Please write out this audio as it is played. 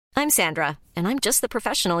I'm Sandra, and I'm just the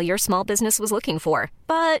professional your small business was looking for.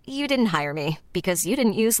 But you didn't hire me because you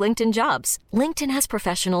didn't use LinkedIn Jobs. LinkedIn has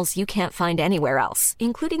professionals you can't find anywhere else,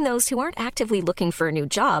 including those who aren't actively looking for a new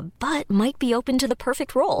job, but might be open to the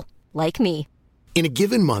perfect role, like me. In a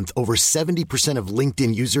given month, over 70% of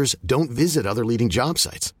LinkedIn users don't visit other leading job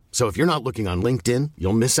sites. So if you're not looking on LinkedIn,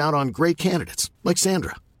 you'll miss out on great candidates like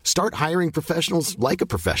Sandra. Start hiring professionals like a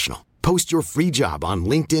professional. Post your free job on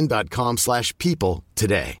linkedin.com/people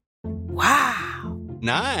today. Wow.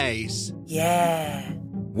 Nice. Yeah.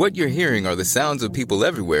 What you're hearing are the sounds of people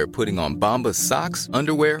everywhere putting on Bombas socks,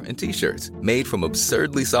 underwear, and T-shirts made from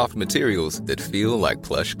absurdly soft materials that feel like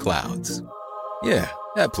plush clouds. Yeah,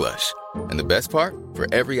 that plush. And the best part?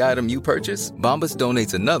 For every item you purchase, Bombas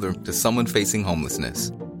donates another to someone facing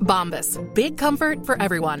homelessness. Bombas. Big comfort for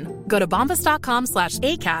everyone. Go to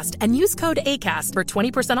bombas.com/ACAST and use code ACAST for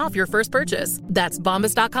 20% off your first purchase. That's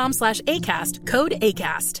bombas.com/ACAST. Code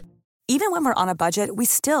ACAST. Even when we're on a budget, we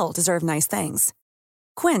still deserve nice things.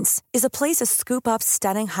 Quince is a place to scoop up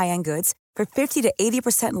stunning high-end goods for 50 to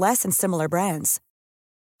 80% less than similar brands.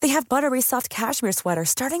 They have buttery soft cashmere sweaters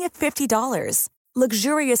starting at $50,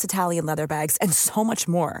 luxurious Italian leather bags, and so much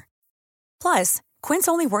more. Plus, Quince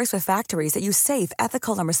only works with factories that use safe,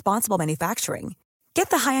 ethical, and responsible manufacturing. Get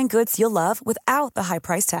the high-end goods you'll love without the high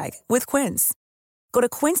price tag with Quince. Go to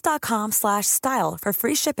quince.com/style for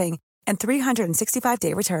free shipping and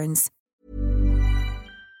 365-day returns.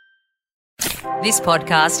 This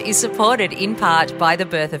podcast is supported in part by the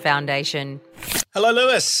Bertha Foundation. Hello,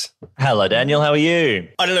 Lewis. Hello, Daniel. How are you?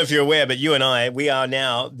 I don't know if you're aware, but you and I, we are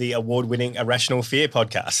now the award-winning Irrational Fear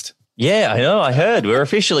podcast. Yeah, I know. I heard. We're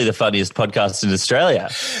officially the funniest podcast in Australia.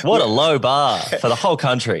 What a low bar for the whole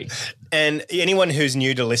country. And anyone who's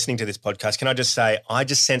new to listening to this podcast, can I just say, I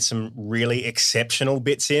just sent some really exceptional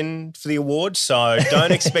bits in for the award, so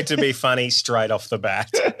don't expect to be funny straight off the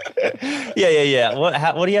bat. Yeah.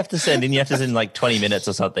 What do you have to send in? You have to send like 20 minutes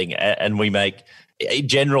or something, and we make, in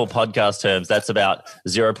general podcast terms, that's about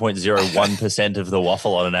 0.01% of the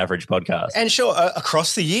waffle on an average podcast. And sure,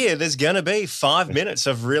 across the year, there's going to be 5 minutes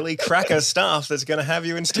of really cracker stuff that's going to have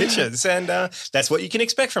you in stitches. And that's what you can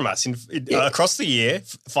expect from us. Across the year,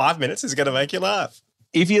 5 minutes is going to make you laugh.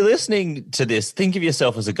 If you're listening to this, think of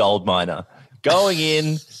yourself as a gold miner. Going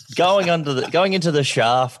into the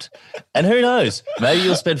shaft, and who knows, maybe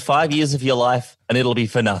you'll spend 5 years of your life and it'll be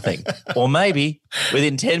for nothing. Or maybe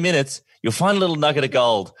within 10 minutes, you'll find a little nugget of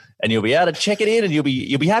gold and you'll be able to check it in and you'll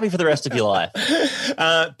be happy for the rest of your life.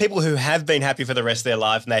 People who have been happy for the rest of their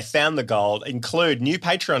life and they found the gold include new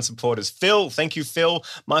Patreon supporters. Phil, thank you, Phil.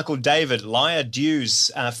 Michael David, Lya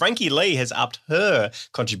Dews. Frankie Lee has upped her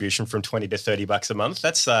contribution from $20 to $30 a month.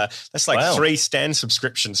 That's like wow. 3 Stan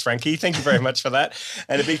subscriptions, Frankie. Thank you very much for that.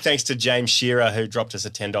 And a big thanks to James Shearer, who dropped us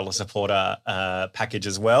a $10 supporter package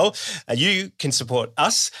as well. You can support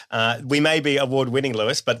us. We may be award-winning,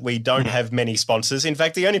 Lewis, but we don't have many sponsors. In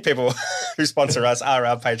fact, the only people who sponsor us are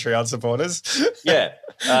our Patreon supporters. Yeah.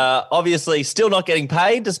 Obviously, still not getting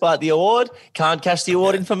paid despite the award. Can't cash the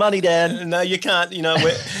award in for money, Dan. No, you can't. You know,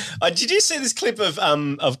 did you see this clip of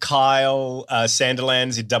Kyle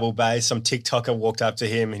Sanderlands in Double Bay? Some TikToker walked up to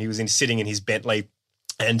him and he was sitting in his Bentley.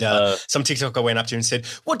 And some TikToker went up to him and said,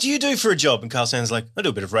 "What do you do for a job?" And Carl Sanders like, "I do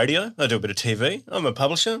a bit of radio. I do a bit of TV. I'm a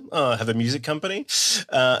publisher. I have a music company.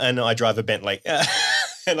 And I drive a Bentley."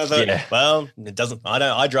 And I thought, well, it doesn't.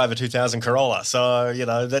 I drive a 2000 Corolla, so you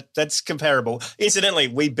know that's comparable. Incidentally,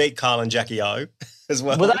 we beat Kyle and Jackie O as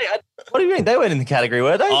well. What do you mean? They weren't in the category,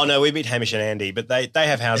 were they? Oh no, we beat Hamish and Andy, but they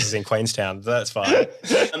have houses in Queenstown. That's fine.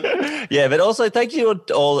 Yeah, but also thank you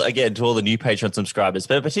all again to all the new Patreon subscribers,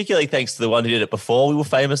 but particularly thanks to the one who did it before we were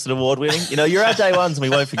famous and award winning. You know, you're our day ones, and we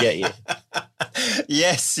won't forget you.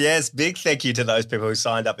 Yes. Big thank you to those people who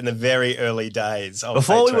signed up in the very early days.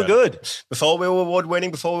 Before we were good. Before we were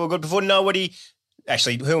award-winning, before we were good, before nobody...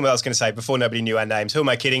 Actually, who am I going to say? Before nobody knew our names. Who am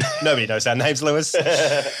I kidding? Nobody knows our names, Lewis.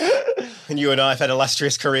 And you and I have had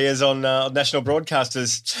illustrious careers on national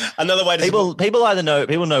broadcasters. Another way to... People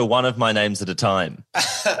know one of my names at a time.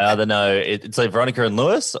 They know it's like Veronica and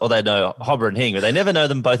Lewis, or they know Hobber and Hing, but they never know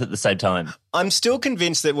them both at the same time. I'm still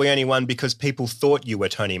convinced that we only won because people thought you were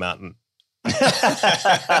Tony Martin. That's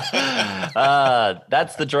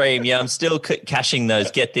the dream. Yeah, I'm still cashing those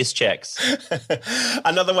get this checks.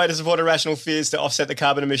 Another way to support Irrational Fears to offset the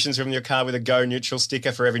carbon emissions from your car with a Go Neutral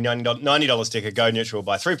sticker. For every $90 sticker, Go Neutral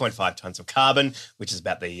by 3.5 tonnes of carbon, which is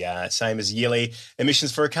about the same as yearly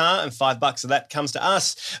emissions for a car, and $5 of that comes to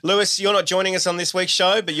us. Lewis, you're not joining us on this week's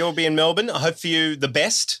show, but you'll be in Melbourne. I hope for you the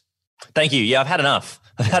best. Thank you. Yeah, I've had enough.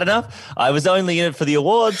 I've had enough. I was only in it for the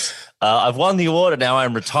awards. I've won the award, and now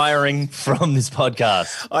I'm retiring from this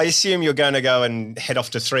podcast. I assume you're going to go and head off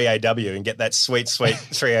to 3AW and get that sweet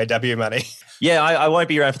 3AW money. Yeah, I won't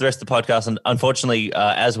be around for the rest of the podcast. And unfortunately,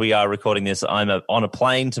 as we are recording this, I'm on a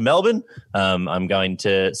plane to Melbourne. I'm going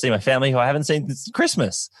to see my family who I haven't seen since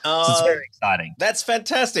Christmas. So it's very exciting. That's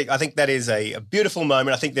fantastic. I think that is a beautiful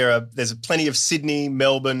moment. I think there's plenty of Sydney,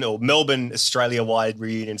 Melbourne, or Melbourne, Australia-wide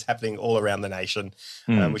reunions happening all around the nation,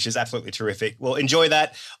 which is absolutely terrific. Well, enjoy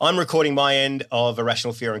that. I'm recording my end of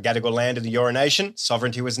Irrational Fear on Gadigal land in the Eora Nation.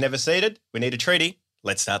 Sovereignty was never ceded. We need a treaty.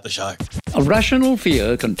 Let's start the show. Irrational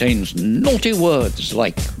Fear contains naughty words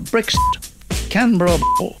like Brexit, Canberra,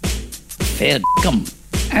 fair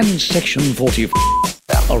and Section 44.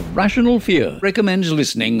 Irrational Fear recommends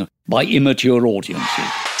listening by immature audiences.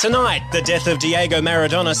 Tonight, the death of Diego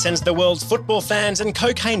Maradona sends the world's football fans and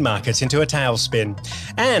cocaine markets into a tailspin.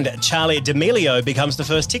 And Charlie D'Amelio becomes the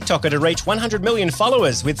first TikToker to reach 100 million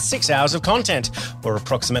followers with 6 hours of content, or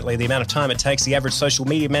approximately the amount of time it takes the average social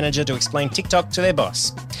media manager to explain TikTok to their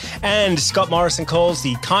boss. And Scott Morrison calls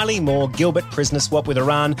the Kylie Moore-Gilbert prisoner swap with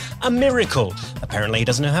Iran a miracle. Apparently he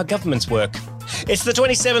doesn't know how governments work. It's the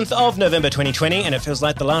 27th of November 2020, and it feels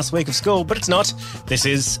like the last week of school, but it's not. This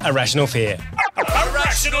is Irrational Fear.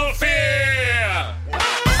 Irrational Fear!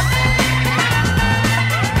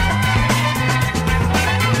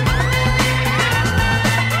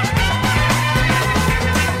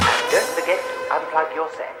 Don't forget to unplug your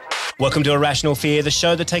set. Welcome to Irrational Fear, the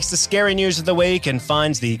show that takes the scary news of the week and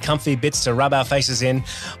finds the comfy bits to rub our faces in.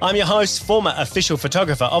 I'm your host, former official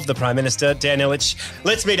photographer of the Prime Minister, Dan Ilic.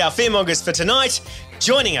 Let's meet our fearmongers for tonight.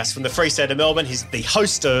 Joining us from the Free State of Melbourne, he's the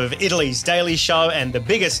host of Italy's Daily Show and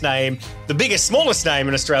smallest name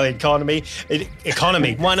in Australian economy.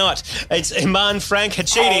 Why not? It's Imaan Frank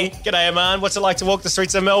Hadchiti. G'day, Imaan. What's it like to walk the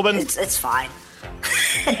streets of Melbourne? It's fine.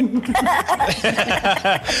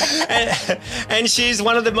 and she's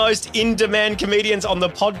one of the most in-demand comedians on the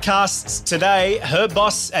podcasts today. Her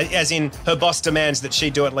boss, as in her boss, demands that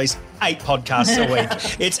she do at least 8 podcasts a week.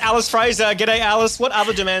 It's Alice Fraser. G'day, Alice. What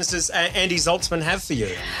other demands does Andy Zaltzman have for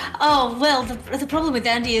you? Oh, well, the problem with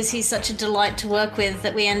Andy is he's such a delight to work with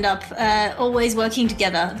that we end up always working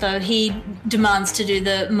together, though he demands to do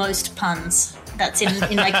the most puns. That's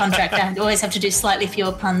in my contract. I always have to do slightly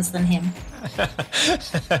fewer puns than him.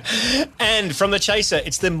 And from The Chaser,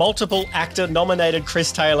 it's the multiple actor nominated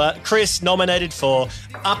Chris Taylor. Chris nominated for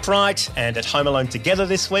Upright and At Home Alone Together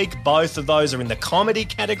this week. Both of those are in the comedy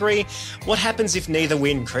category. What happens if neither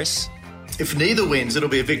win, Chris? If neither wins, it'll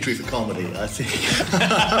be a victory for comedy, I think.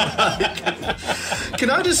 Can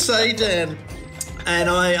I just say, Dan, and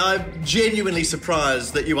I'm genuinely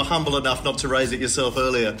surprised that you were humble enough not to raise it yourself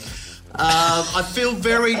earlier. I feel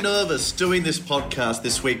very nervous doing this podcast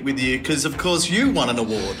this week with you because, of course, you won an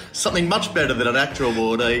award, something much better than an actor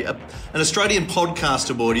award, an Australian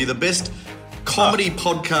podcast award. You're the best comedy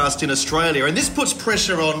podcast in Australia, and this puts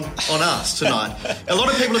pressure on us tonight. A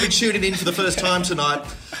lot of people have been tuning in for the first time tonight,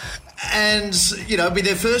 and, you know, with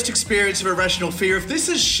their first experience of Irrational Fear, if this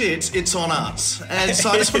is shit, it's on us. And so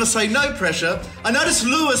I just want to say no pressure. I noticed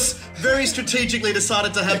Lewis very strategically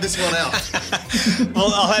decided to have this one out.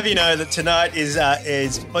 Well, I'll have you know that tonight is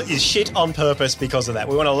shit on purpose because of that.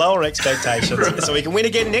 We want to lower expectations right, so we can win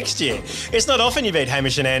again next year. It's not often you beat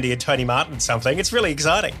Hamish and Andy and Tony Martin at something. It's really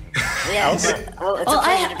exciting. Yeah, it's a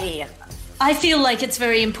pleasure to be here. I feel like it's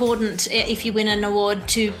very important if you win an award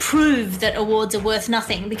to prove that awards are worth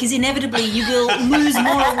nothing, because inevitably you will lose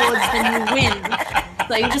more awards than you win.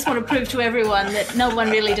 So you just want to prove to everyone that no one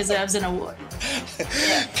really deserves an award.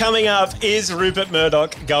 Coming up is Rupert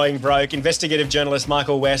Murdoch going broke. Investigative journalist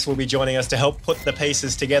Michael West will be joining us to help put the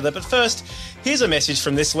pieces together. But first, here's a message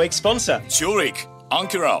from this week's sponsor. Zurich,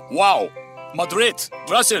 Ankara, wow. Madrid,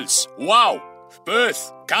 Brussels, wow.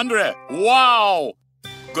 Perth, Canberra, wow.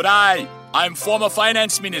 Good day. I'm former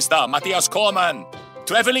Finance Minister Matthias Cormann.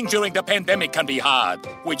 Traveling during the pandemic can be hard,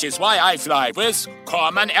 which is why I fly with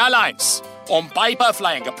Cormann Airlines. On paper,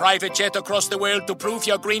 flying a private jet across the world to prove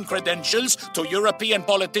your green credentials to European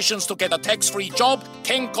politicians to get a tax-free job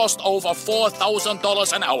can cost over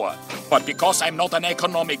 $4,000 an hour. But because I'm not an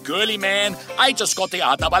economic girly man, I just got the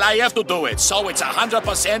IAAF to do it, so it's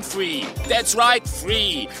 100% free. That's right,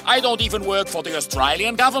 free. I don't even work for the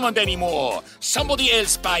Australian government anymore. Somebody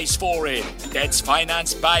else pays for it. That's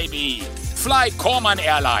finance, baby. Fly Cormann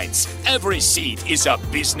Airlines. Every seat is a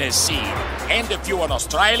business seat. And if you're an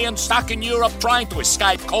Australian stuck in Europe trying to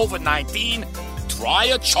escape COVID-19, Fly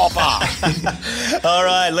a chopper. All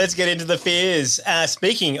right, let's get into the fears.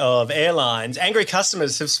 Speaking of airlines, angry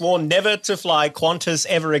customers have sworn never to fly Qantas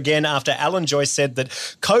ever again after Alan Joyce said that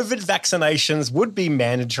COVID vaccinations would be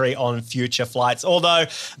mandatory on future flights. Although,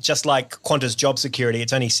 just like Qantas job security,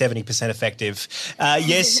 it's only 70% effective.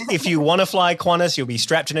 Yes, if you want to fly Qantas, you'll be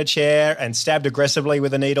strapped in a chair and stabbed aggressively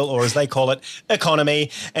with a needle, or as they call it,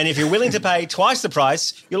 economy. And if you're willing to pay twice the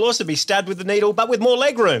price, you'll also be stabbed with the needle, but with more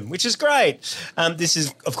legroom, which is great. This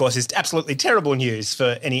is, of course, is absolutely terrible news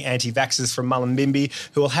for any anti-vaxxers from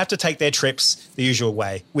Mullumbimby who will have to take their trips the usual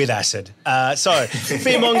way, with acid. So,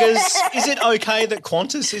 fearmongers, is it okay that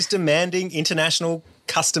Qantas is demanding international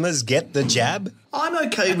customers get the jab? I'm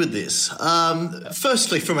okay with this.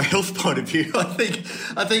 Firstly, from a health point of view, I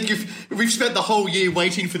think if we've spent the whole year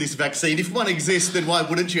waiting for this vaccine, if one exists, then why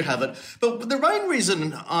wouldn't you have it? But the main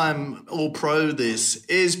reason I'm all pro this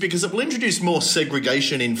is because it will introduce more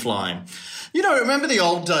segregation in flying. You know, remember the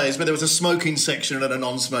old days where there was a smoking section and a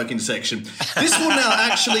non-smoking section? This will now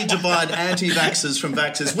actually divide anti-vaxxers from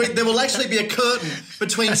vaxxers. There will actually be a curtain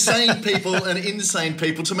between sane people and insane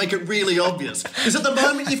people to make it really obvious. Because at the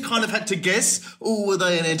moment you've kind of had to guess, were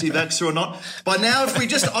they an anti-vaxxer or not? By now, if we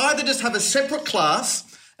just have a separate class,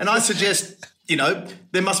 and I suggest,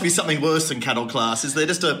 there must be something worse than cattle class. Is there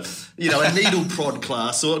just a needle prod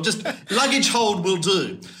class, or just luggage hold will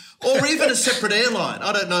do? Or even a separate airline.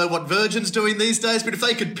 I don't know what Virgin's doing these days, but if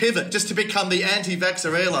they could pivot just to become the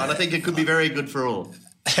anti-vaxxer airline, I think it could be very good for all.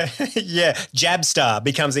 Yeah, Jabstar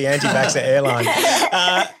becomes the anti-vaxxer airline.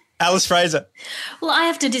 Alice Fraser. Well, I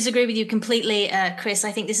have to disagree with you completely, Chris.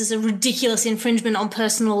 I think this is a ridiculous infringement on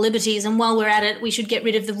personal liberties. And while we're at it, we should get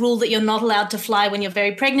rid of the rule that you're not allowed to fly when you're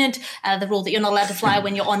very pregnant, the rule that you're not allowed to fly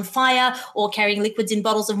when you're on fire or carrying liquids in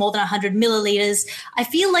bottles of more than 100 millilitres. I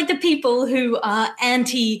feel like the people who are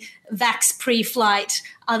anti-vax pre-flight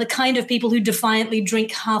are the kind of people who defiantly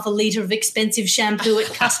drink half a litre of expensive shampoo at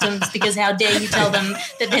customs because how dare you tell them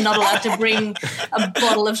that they're not allowed to bring a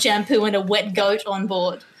bottle of shampoo and a wet goat on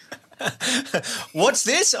board. What's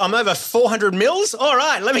this? I'm over 400 mils? All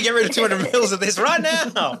right, let me get rid of 200 mils of this right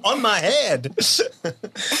now on my head.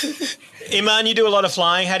 Imaan, you do a lot of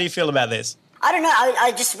flying. How do you feel about this? I don't know.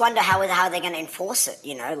 I just wonder how they're going to enforce it,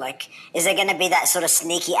 is there going to be that sort of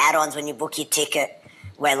sneaky add-ons when you book your ticket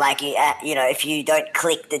where, if you don't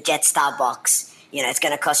click the Jetstar box, it's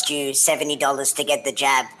going to cost you $70 to get the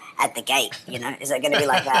jab at the gate, Is it going to be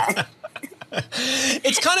like that?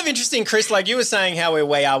 It's kind of interesting, Chris, like you were saying how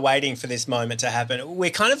we are waiting for this moment to happen. We're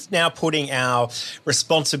kind of now putting our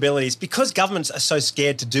responsibilities, because governments are so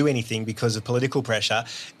scared to do anything because of political pressure,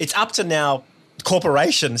 it's up to now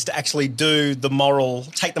corporations to actually take the moral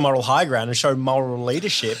high ground and show moral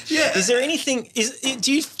leadership. Yeah. Is there anything,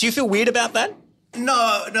 do you feel weird about that? No,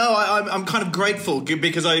 I'm kind of grateful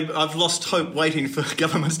because I've lost hope waiting for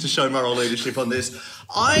governments to show moral leadership on this.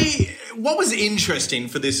 What was interesting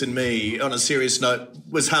for this and me, on a serious note,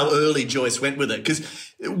 was how early Joyce went with it,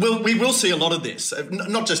 because we will see a lot of this,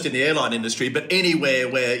 not just in the airline industry, but anywhere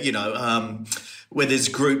where, where there's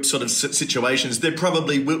group sort of situations. There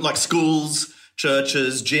probably will, like schools,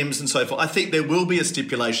 churches, gyms and so forth. I think there will be a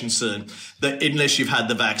stipulation soon that unless you've had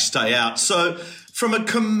the vax, stay out. So from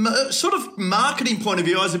a sort of marketing point of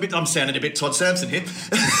view, I'm sounding a bit Todd Sampson here.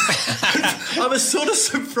 I was sort of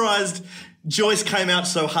surprised Joyce came out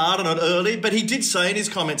so hard on it early, but he did say in his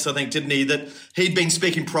comments, I think, didn't he, that he'd been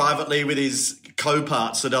speaking privately with his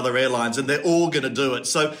co-parts at other airlines and they're all going to do it.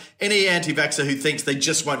 So any anti-vaxxer who thinks they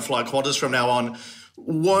just won't fly Qantas from now on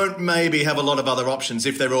won't maybe have a lot of other options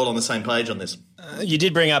if they're all on the same page on this. You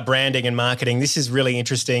did bring up branding and marketing. This is really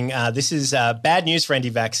interesting. This is bad news for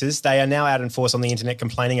anti-vaxxers. They are now out in force on the internet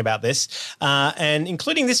complaining about this, and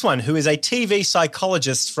including this one, who is a TV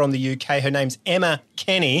psychologist from the UK. Her name's Emma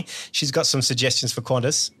Kenny. She's got some suggestions for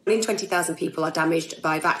Qantas. 20,000 people are damaged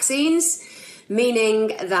by vaccines,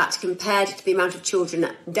 meaning that compared to the amount of children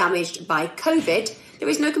damaged by COVID, there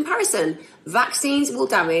is no comparison. Vaccines will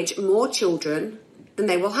damage more children than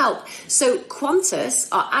they will help. So Qantas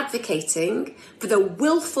are advocating for the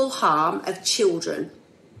willful harm of children.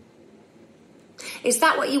 Is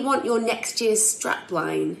that what you want your next year's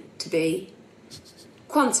strapline to be?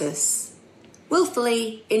 Qantas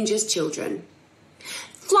willfully injures children.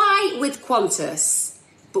 Fly with Qantas,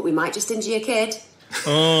 but we might just injure your kid.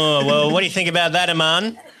 Oh, well, what do you think about that,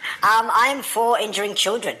 Imaan? I'm for injuring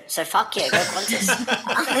children, so fuck yeah, go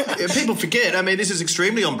Qantas. Yeah, people forget, I mean, this is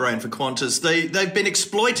extremely on brand for Qantas. They've been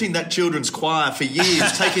exploiting that children's choir for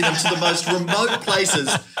years, taking them to the most remote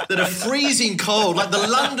places that are freezing cold, like the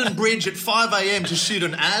London Bridge at 5 a.m. to shoot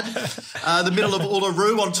an ad, the middle of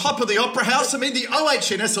Uluru on top of the Opera House. I mean, the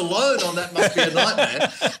OHS alone on that must be a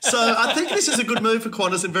nightmare. So I think this is a good move for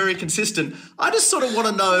Qantas and very consistent. I just sort of want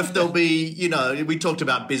to know if there'll be, you know, we talked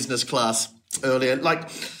about business class earlier, like,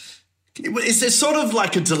 is there sort of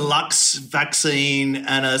like a deluxe vaccine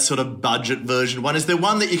and a sort of budget version one? Is there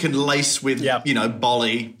one that you can lace with, you know,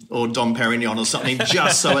 Bolly or Dom Perignon or something,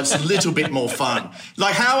 just so it's a little bit more fun?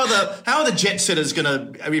 Like, how are the jet setters going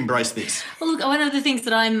to embrace this? Well, look, one of the things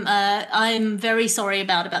that I'm very sorry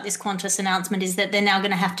about this Qantas announcement is that they're now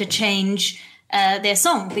going to have to change their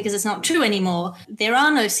song because it's not true anymore. There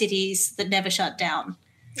are no cities that never shut down.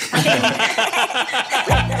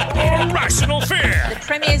 Rational fear. The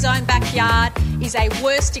Premier's own backyard is a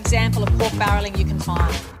worst example of pork barrelling you can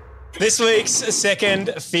find. This week's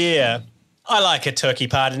second fear. I like a turkey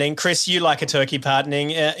pardoning. Chris, you like a turkey pardoning.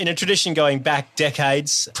 In a tradition going back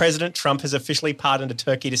decades, President Trump has officially pardoned a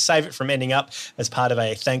turkey to save it from ending up as part of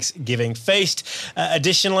a Thanksgiving feast.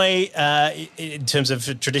 Additionally, in terms of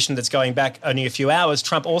a tradition that's going back only a few hours,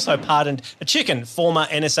 Trump also pardoned a chicken, former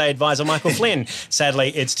NSA advisor Michael Flynn. Sadly,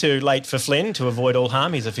 it's too late for Flynn to avoid all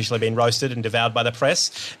harm. He's officially been roasted and devoured by the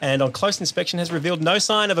press, and on close inspection has revealed no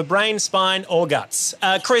sign of a brain, spine or guts.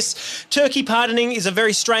 Chris, turkey pardoning is a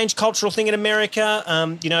very strange cultural thing in America.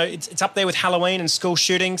 You know, it's up there with Halloween and school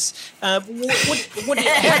shootings. How do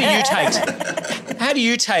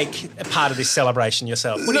you take a part of this celebration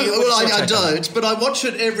yourself? I don't, but I watch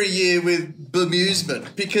it every year with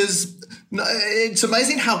bemusement because it's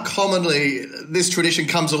amazing how commonly this tradition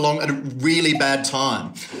comes along at a really bad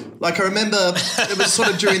time. Like, I remember it was sort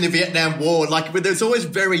of during the Vietnam War, like, there's always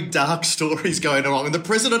very dark stories going along, and the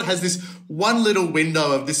president has this one little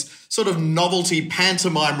window of this sort of novelty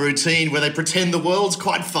pantomime routine where they pretend the world's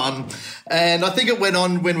quite fun. And I think it went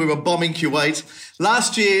on when we were bombing Kuwait.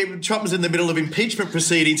 Last year, Trump was in the middle of impeachment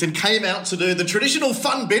proceedings and came out to do the traditional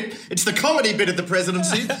fun bit. It's the comedy bit of the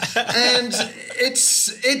presidency. And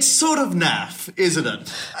it's sort of naff, isn't it?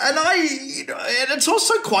 And it's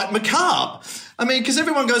also quite macabre. I mean, because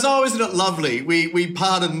everyone goes, oh, isn't it lovely? We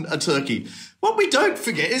pardon a turkey. What we don't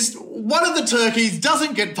forget is one of the turkeys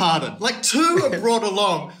doesn't get pardoned. Like, two are brought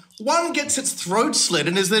along. One gets its throat slit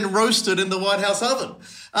and is then roasted in the White House oven,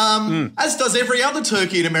 as does every other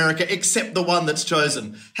turkey in America except the one that's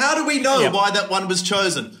chosen. How do we know why that one was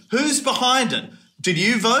chosen? Who's behind it? Did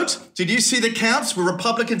you vote? Did you see the counts? Were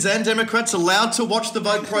Republicans and Democrats allowed to watch the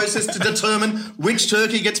vote process to determine which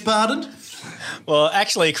turkey gets pardoned? Well,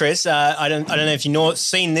 actually, Chris, I don't know if you've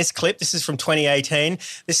seen this clip. This is from 2018.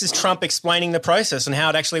 This is Trump explaining the process and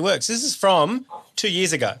how it actually works. This is from 2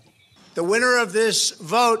 years ago. The winner of this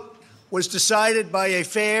vote was decided by a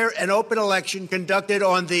fair and open election conducted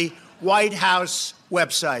on the White House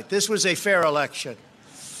website. This was a fair election.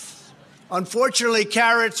 Unfortunately,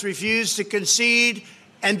 Carrots refused to concede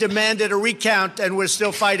and demanded a recount, and we're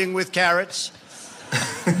still fighting with Carrots.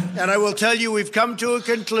 And I will tell you, we've come to a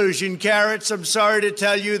conclusion. Carrots, I'm sorry to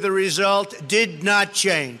tell you, the result did not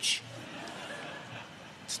change.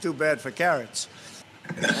 It's too bad for Carrots.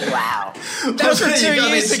 Wow. That was from 2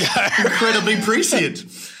 years ago. Incredibly prescient.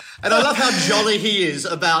 And I love how jolly he is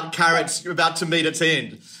about Carrots about to meet its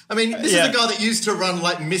end. I mean, this is the guy that used to run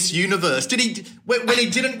like Miss Universe. Did he? When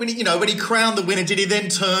he crowned the winner, did he then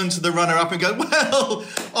turn to the runner-up and go, "Well,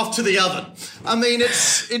 off to the oven"? I mean,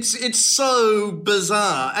 it's so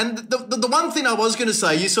bizarre. And the one thing I was going to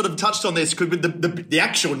say, you sort of touched on this with the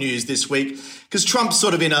actual news this week, because Trump's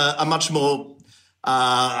sort of in a much more,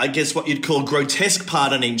 I guess what you'd call grotesque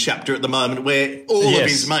pardoning chapter at the moment, where all of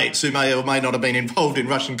his mates who may or may not have been involved in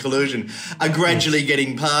Russian collusion are gradually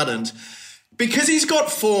getting pardoned. Because he's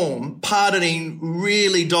got form pardoning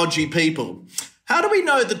really dodgy people, how do we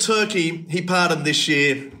know the turkey he pardoned this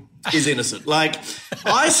year is innocent? Like,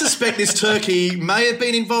 I suspect this turkey may have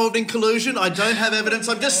been involved in collusion. I don't have evidence.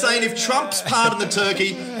 I'm just saying, if Trump's pardoned the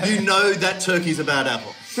turkey, you know that turkey's a bad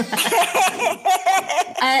apple.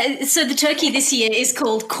 So the turkey this year is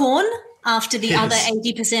called corn, after the other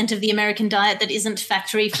 80% of the American diet that isn't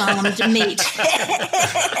factory farmed meat.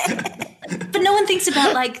 But no one thinks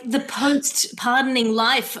about, like, the post-pardoning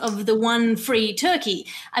life of the one free turkey.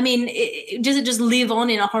 I mean, does it just live on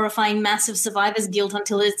in a horrifying mass of survivor's guilt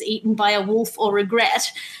until it's eaten by a wolf or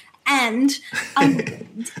regret? And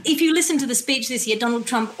if you listen to the speech this year, Donald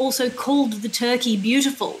Trump also called the turkey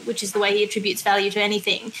beautiful, which is the way he attributes value to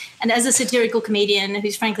anything. And as a satirical comedian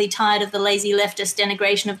who's frankly tired of the lazy leftist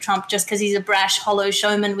denigration of Trump just because he's a brash, hollow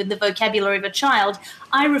showman with the vocabulary of a child,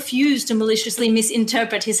 I refuse to maliciously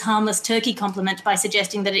misinterpret his harmless turkey compliment by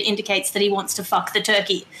suggesting that it indicates that he wants to fuck the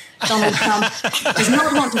turkey. Donald Trump does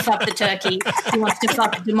not want to fuck the turkey. He wants to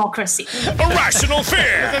fuck democracy. Irrational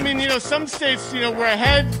fear! I mean, some states, we're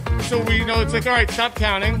ahead, so it's like, all right, stop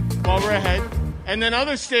counting while we're ahead. And then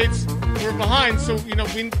other states, we're behind, so,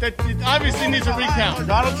 that obviously needs a recount.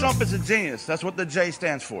 Donald Trump is a genius. That's what the J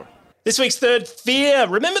stands for. This week's third fear.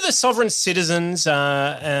 Remember the sovereign citizens,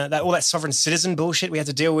 all that sovereign citizen bullshit we had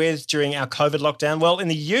to deal with during our COVID lockdown? Well, in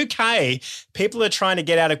the UK, people are trying to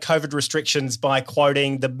get out of COVID restrictions by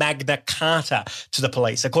quoting the Magna Carta to the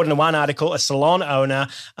police. According to one article, a salon owner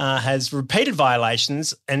has repeated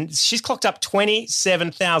violations and she's clocked up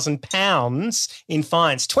 £27,000 in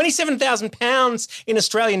fines. £27,000 in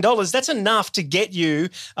Australian dollars. That's enough to get you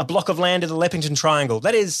a block of land in the Leppington Triangle.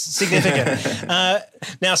 That is significant.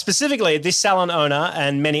 Now, specifically, this salon owner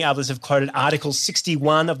and many others have quoted Article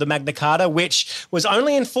 61 of the Magna Carta, which was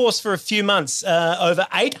only enforced for a few months over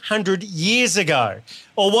 800 years ago.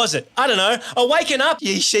 Or was it? I don't know. Awaken up,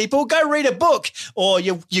 ye sheeple. Go read a book. Or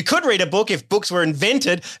you could read a book if books were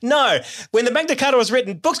invented. No. When the Magna Carta was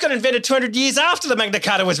written, books got invented 200 years after the Magna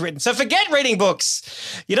Carta was written. So forget reading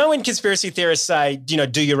books. When conspiracy theorists say,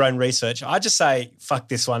 do your own research, I just say, fuck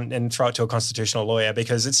this one and throw it to a constitutional lawyer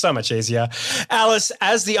because it's so much easier. Alice,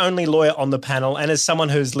 as the only lawyer on the panel and as someone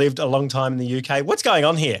who's lived a long time in the UK, what's going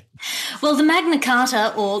on here? Well, the Magna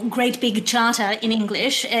Carta, or Great Big Charter in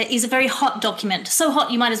English, is a very hot document. So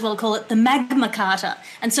hot you might as well call it the Magma Carta,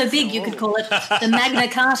 and so big you could call it the Magna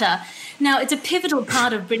Carta. Now, it's a pivotal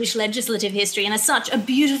part of British legislative history and as such a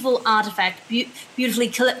beautiful artefact, beautifully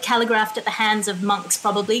calligraphed at the hands of monks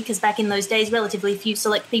probably, because back in those days relatively few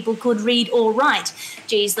select people could read or write.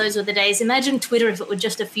 Geez, those were the days. Imagine Twitter if it were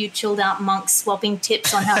just a few chilled out monks swapping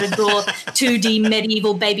tips on how to draw 2D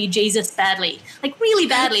medieval baby Jesus badly. Like really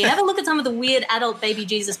badly. Have a look at some of the weird adult baby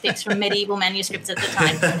Jesus pics from medieval manuscripts at the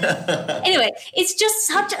time. Anyway, it's just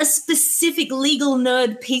such a specific legal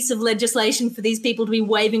nerd piece of legislation for these people to be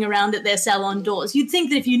waving around at their salon doors. You'd think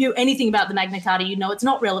that if you knew anything about the Magna Carta, you'd know it's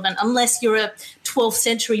not relevant unless you're a 12th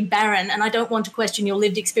century baron, and I don't want to question your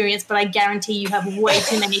lived experience, but I guarantee you have way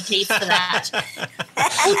too many teeth for that.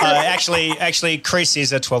 Actually, Chris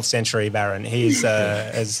is a 12th century baron. He's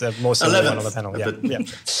more senior one on the panel. Yeah.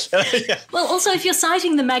 Well, also, if you're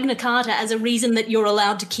citing the Magna Carta as a reason that you're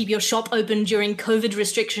allowed to keep your shop open during COVID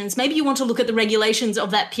restrictions, maybe you want to look at the regulations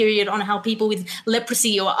of that period on how people with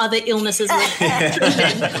leprosy or other illnesses were treated,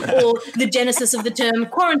 or the genesis of the term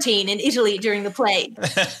quarantine in Italy during the plague.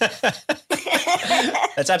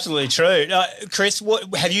 That's absolutely true. Chris,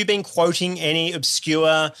 have you been quoting any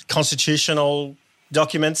obscure constitutional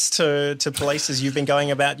documents to police as you've been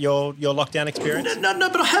going about your lockdown experience? No,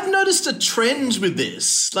 but I have noticed a trend with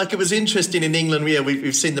this. Like, it was interesting in England,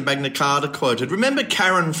 we've seen the Magna Carta quoted. Remember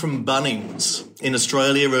Karen from Bunnings in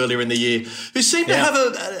Australia earlier in the year, who seemed to have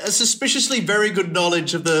a suspiciously very good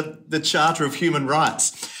knowledge of the Charter of Human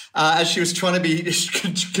Rights. As she was trying to be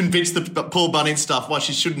convinced the Paul Bunyan stuff why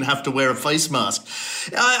she shouldn't have to wear a face mask.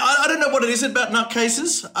 I don't know what it is about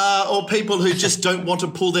nutcases or people who just don't want to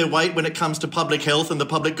pull their weight when it comes to public health and the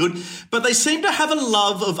public good, but they seem to have a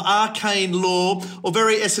love of arcane law or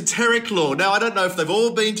very esoteric law. Now, I don't know if they've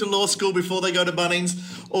all been to law school before they go to Bunnings,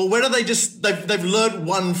 or whether they've learned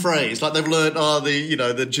one phrase, like they've learned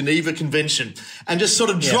the Geneva Convention, and just sort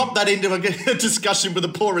of drop that into a discussion with a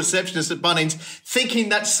poor receptionist at Bunnings, thinking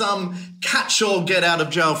that's some catch-all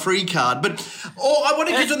get-out-of-jail-free card. But I want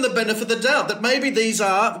to give them the benefit of the doubt that maybe these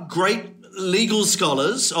are great legal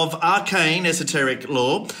scholars of arcane esoteric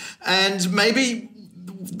law, and maybe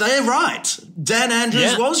they're right. Dan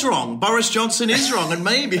Andrews was wrong. Boris Johnson is wrong. And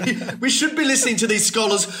maybe we should be listening to these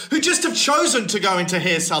scholars who just have chosen to go into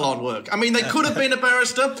hair salon work. I mean, they could have been a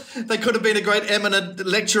barrister. They could have been a great eminent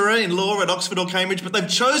lecturer in law at Oxford or Cambridge, but they've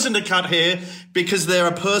chosen to cut hair because they're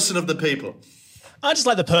a person of the people. I just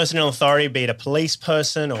like the person in authority, be it a police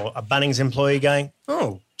person or a Bunnings employee, going,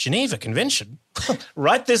 "Oh, Geneva Convention?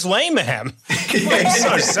 Right this way, ma'am."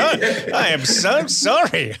 I am so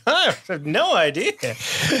sorry. I have no idea.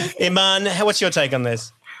 Imaan, what's your take on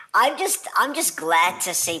this? I'm just glad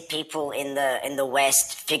to see people in the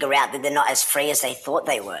West figure out that they're not as free as they thought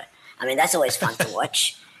they were. I mean, that's always fun to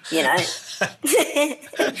watch.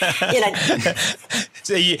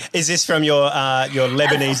 So is this from your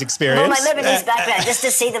Lebanese experience? Well, my Lebanese background, just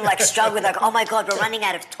to see them like struggle with like, oh my God, we're running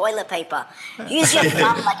out of toilet paper. Use your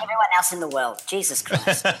thumb like everyone else in the world. Jesus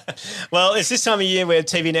Christ. Well, it's this time of year where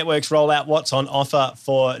TV networks roll out what's on offer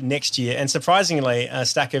for next year. And surprisingly, a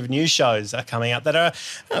stack of news shows are coming up that are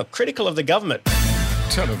critical of the government.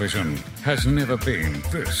 Television has never been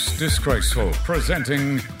this disgraceful.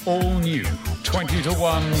 Presenting all new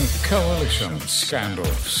 20-to-1 coalition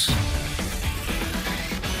scandals.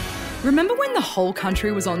 Remember when the whole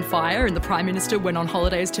country was on fire and the Prime Minister went on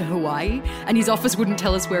holidays to Hawaii and his office wouldn't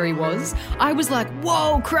tell us where he was? I was like,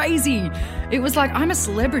 whoa, crazy. It was like, I'm a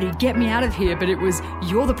celebrity, get me out of here. But it was,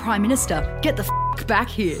 you're the Prime Minister, get the back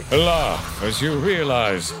here. Laugh as you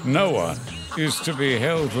realise no one is to be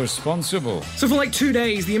held responsible. So for like 2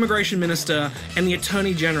 days, the Immigration Minister and the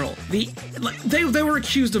Attorney General, they were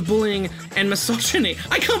accused of bullying and misogyny.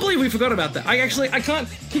 I can't believe we forgot about that. I can't.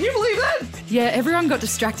 Can you believe that? Yeah, everyone got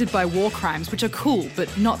distracted by war crimes, which are cool, but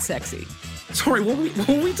not sexy. Sorry, what were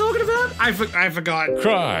we talking about? I forgot.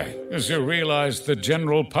 Cry as you realise the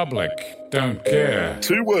general public don't care.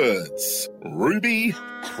 2 words. Ruby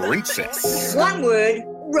Princess. 1 word.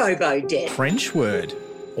 Robo-debt. French word.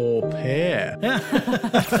 Au pair.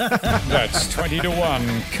 That's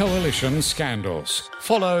 20-to-1 coalition scandals,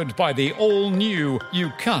 followed by the all-new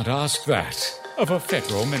You Can't Ask That of a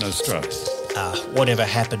federal minister. Whatever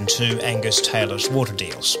happened to Angus Taylor's water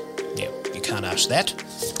deals? Yeah, you can't ask that.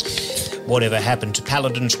 Whatever happened to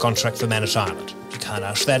Paladin's contract for Manus Island? You can't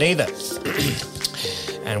ask that either.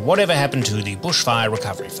 And whatever happened to the Bushfire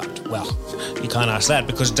Recovery Fund? Well, you can't ask that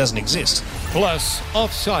because it doesn't exist. Plus,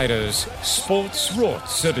 Offsiders Sports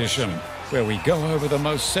Rorts Edition, where we go over the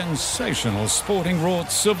most sensational sporting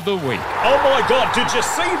rorts of the week. Oh my God, did you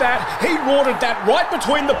see that? He rorted that right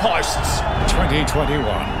between the posts.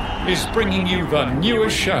 2021 is bringing you the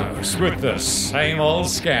newest shows with the same old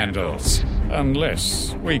scandals.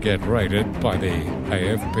 Unless we get raided by the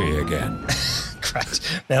AFP again.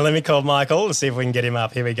 Great. Now let me call Michael and see if we can get him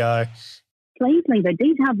up. Here we go. Please leave a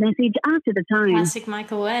detailed message after the tone. Classic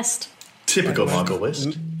Michael West. Typical Michael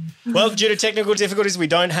West. Well, due to technical difficulties, we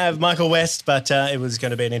don't have Michael West, but it was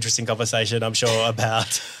going to be an interesting conversation, I'm sure,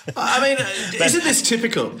 about... I mean, isn't this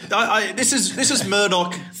typical? This is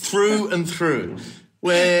Murdoch through and through,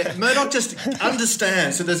 where Murdoch just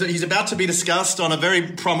understands that he's about to be discussed on a very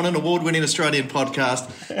prominent, award-winning Australian podcast,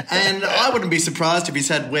 and I wouldn't be surprised if he's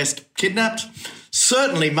had West kidnapped,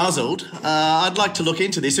 certainly muzzled. I'd like to look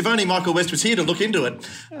into this. If only Michael West was here to look into it,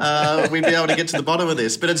 we'd be able to get to the bottom of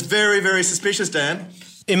this. But it's very, very suspicious, Dan.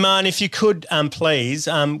 Imaan, if you could, please,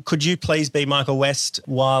 could you please be Michael West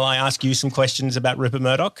while I ask you some questions about Rupert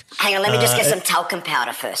Murdoch? Hang on, let me just get some talcum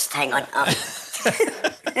powder first. Hang on.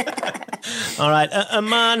 All right.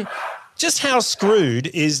 Imaan, just how screwed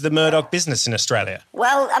is the Murdoch business in Australia?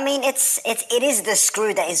 Well, I mean, it is the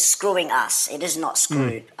screw that is screwing us. It is not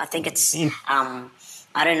screwed. I think it's, I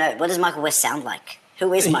don't know. What does Michael West sound like?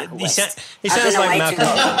 Who is Michael West? He sounds like Malcolm.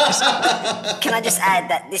 Can I just add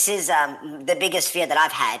that this is the biggest fear that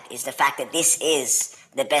I've had is the fact that this is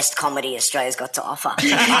the best comedy Australia's got to offer.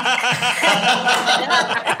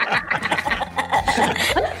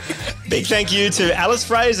 Big thank you to Alice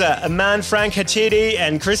Fraser, Imaan Frank Hadchiti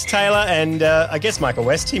and Chris Taylor and I guess Michael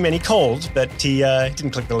West. He called, but he didn't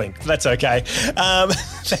click the link. That's okay.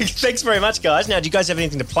 Thanks very much, guys. Now, do you guys have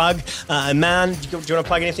anything to plug? Imaan, do you want to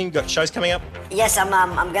plug anything? You got shows coming up? Yes,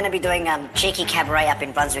 I'm going to be doing Cheeky Cabaret up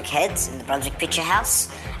in Brunswick Heads in the Brunswick Picture House,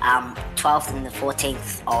 12th and the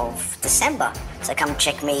 14th of December. So come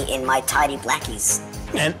check me in my tidy blackies.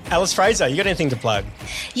 And Alice Fraser, you got anything to plug?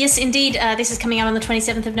 Yes, indeed. This is coming out on the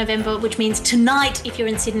 27th of November, which means tonight, if you're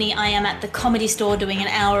in Sydney, I am at the Comedy Store doing an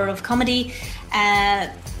hour of comedy.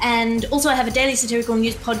 And also I have a daily satirical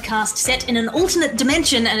news podcast set in an alternate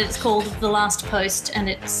dimension, and it's called The Last Post, and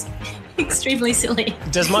it's extremely silly.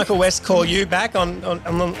 Does Michael West call you back in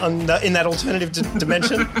that alternative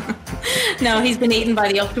dimension? No, he's been eaten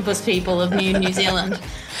by the octopus people of New Zealand.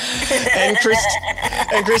 And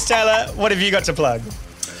Chris Taylor, what have you got to plug?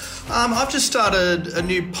 I've just started a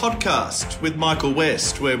new podcast with Michael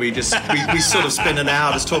West where we sort of spend an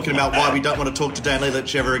hour just talking about why we don't want to talk to Dan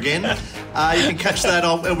Ilic ever again. You can catch that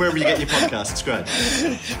on wherever you get your podcasts. It's great.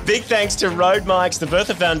 Big thanks to Road Mics, the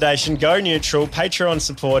Bertha Foundation, Go Neutral, Patreon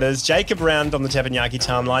supporters, Jacob Round on the Tabernacle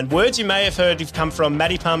timeline. Words you may have heard have come from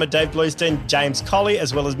Maddie Palmer, Dave Bluestein, James Colley,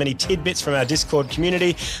 as well as many tidbits from our Discord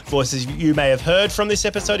community. Voices you may have heard from this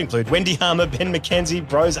episode include Wendy Harmer, Ben McKenzie,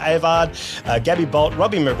 Bros Avard, Gabby Bolt,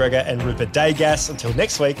 Robbie McGregor, and Rupert Daygas. Until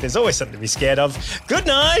next week, there's always something to be scared of. Good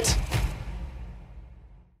night!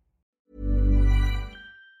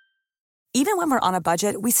 Even when we're on a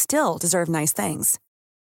budget, we still deserve nice things.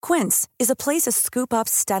 Quince is a place to scoop up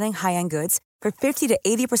stunning high-end goods for 50 to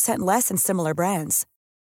 80% less than similar brands.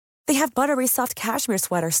 They have buttery soft cashmere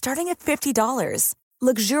sweaters starting at $50,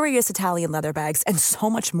 luxurious Italian leather bags, and so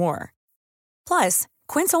much more. Plus,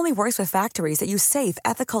 Quince only works with factories that use safe,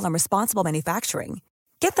 ethical, and responsible manufacturing.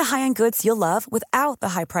 Get the high-end goods you'll love without the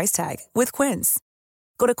high price tag with Quince.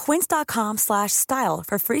 Go to quince.com/style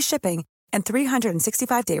for free shipping and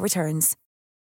 365-day returns.